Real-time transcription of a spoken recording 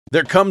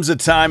There comes a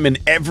time in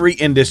every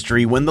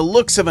industry when the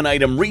looks of an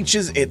item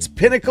reaches its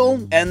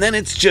pinnacle and then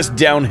it's just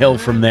downhill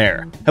from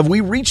there. Have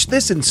we reached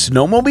this in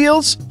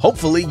snowmobiles?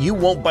 Hopefully you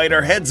won't bite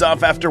our heads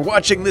off after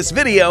watching this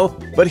video,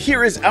 but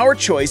here is our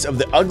choice of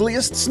the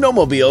ugliest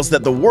snowmobiles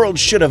that the world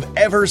should have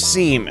ever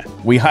seen.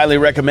 We highly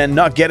recommend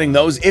not getting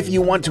those if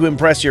you want to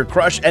impress your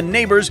crush and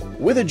neighbors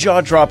with a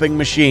jaw-dropping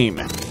machine.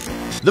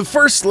 The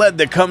first sled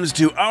that comes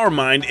to our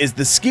mind is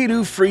the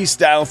Ski-Doo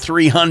Freestyle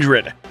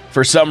 300.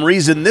 For some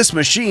reason, this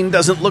machine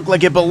doesn't look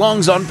like it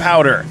belongs on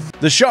powder.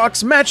 The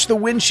shocks match the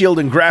windshield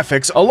and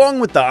graphics along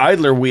with the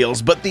idler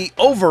wheels, but the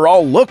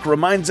overall look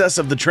reminds us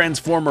of the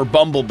Transformer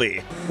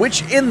Bumblebee,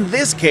 which in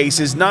this case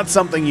is not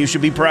something you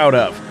should be proud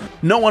of.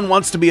 No one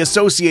wants to be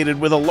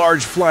associated with a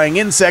large flying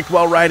insect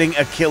while riding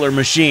a killer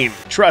machine.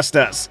 Trust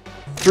us.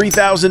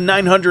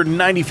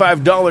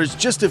 $3,995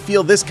 just to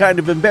feel this kind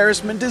of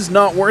embarrassment is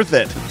not worth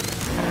it.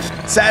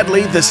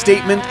 Sadly, the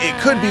statement, "it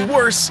could be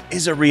worse,"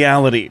 is a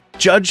reality.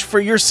 Judge for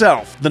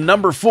yourself. The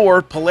number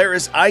 4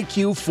 Polaris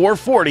IQ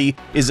 440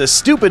 is a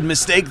stupid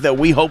mistake that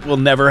we hope will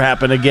never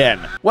happen again.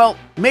 Well,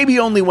 maybe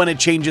only when it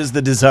changes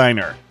the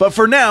designer. But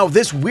for now,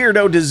 this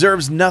weirdo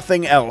deserves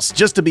nothing else,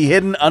 just to be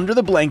hidden under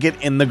the blanket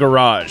in the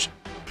garage.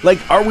 Like,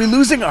 are we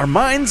losing our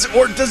minds,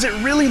 or does it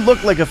really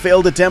look like a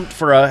failed attempt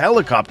for a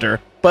helicopter,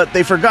 but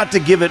they forgot to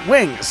give it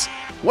wings?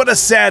 What a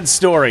sad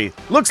story.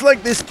 Looks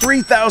like this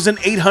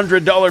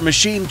 $3,800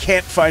 machine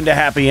can't find a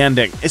happy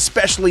ending,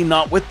 especially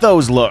not with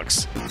those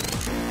looks.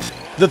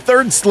 The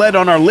third sled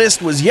on our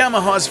list was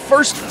Yamaha's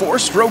first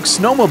 4-stroke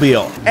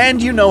snowmobile,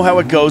 and you know how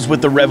it goes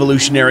with the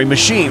revolutionary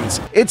machines.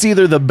 It's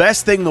either the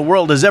best thing the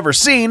world has ever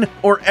seen,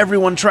 or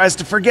everyone tries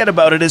to forget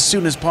about it as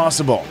soon as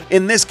possible.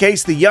 In this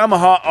case, the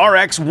Yamaha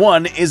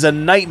RX-1 is a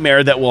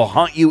nightmare that will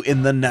haunt you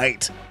in the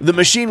night. The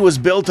machine was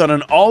built on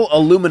an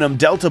all-aluminum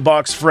Delta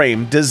box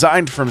frame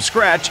designed from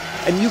scratch,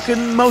 and you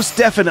can most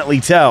definitely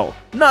tell.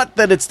 Not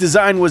that its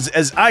design was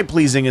as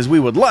eye-pleasing as we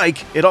would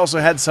like, it also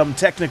had some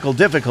technical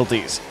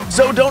difficulties.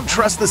 So don't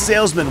trust the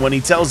salesman when he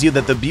tells you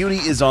that the beauty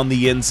is on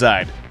the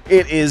inside.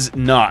 It is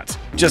not.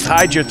 Just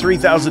hide your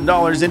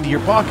 $3,000 into your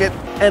pocket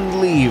and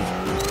leave.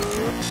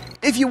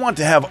 If you want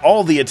to have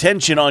all the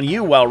attention on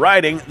you while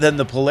riding, then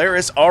the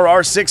Polaris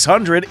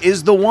RR600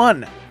 is the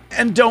one.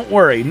 And don't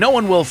worry, no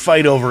one will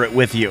fight over it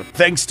with you.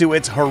 Thanks to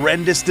its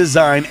horrendous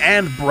design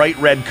and bright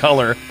red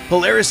color,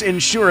 Polaris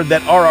ensured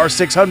that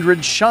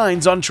RR600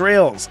 shines on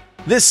trails.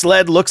 This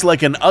sled looks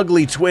like an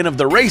ugly twin of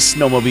the race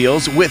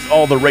snowmobiles with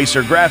all the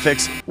racer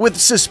graphics, with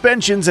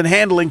suspensions and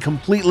handling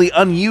completely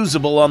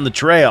unusable on the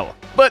trail.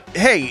 But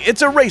hey,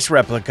 it's a race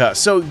replica,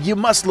 so you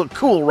must look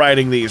cool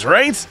riding these,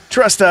 right?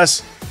 Trust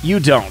us, you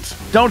don't.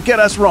 Don't get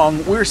us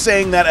wrong, we're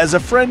saying that as a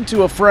friend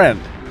to a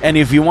friend. And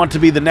if you want to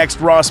be the next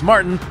Ross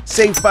Martin,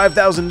 save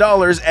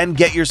 $5,000 and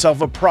get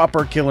yourself a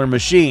proper killer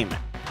machine.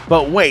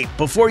 But wait,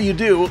 before you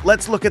do,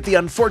 let's look at the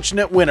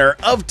unfortunate winner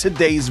of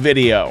today's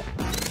video.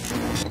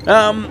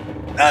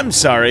 I'm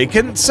sorry,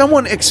 can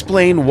someone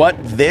explain what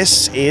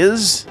this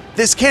is?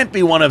 This can't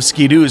be one of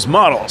Ski-Doo's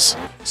models.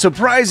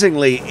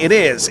 Surprisingly, it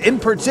is, in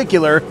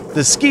particular,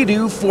 the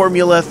Ski-Doo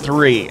Formula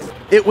 3.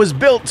 It was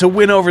built to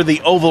win over the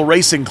oval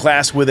racing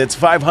class with its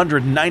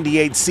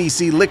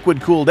 598cc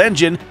liquid-cooled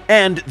engine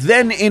and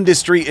then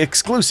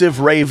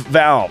industry-exclusive rave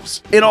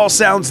valves. It all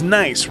sounds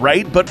nice,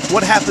 right? But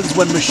what happens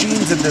when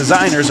machines and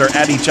designers are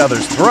at each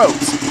other's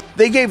throats?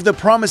 They gave the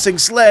promising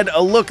sled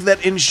a look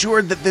that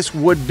ensured that this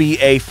would be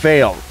a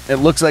fail. It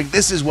looks like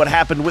this is what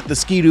happened with the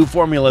Ski-Doo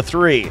Formula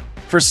 3.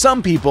 For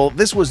some people,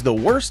 this was the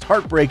worst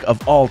heartbreak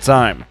of all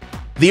time.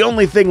 The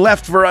only thing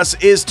left for us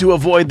is to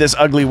avoid this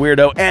ugly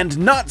weirdo and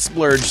not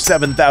splurge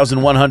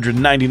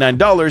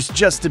 $7,199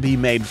 just to be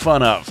made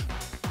fun of.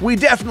 We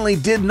definitely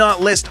did not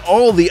list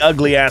all the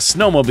ugly-ass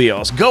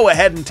snowmobiles. Go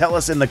ahead and tell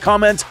us in the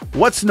comments,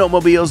 what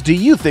snowmobiles do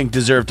you think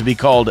deserve to be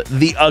called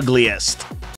the ugliest?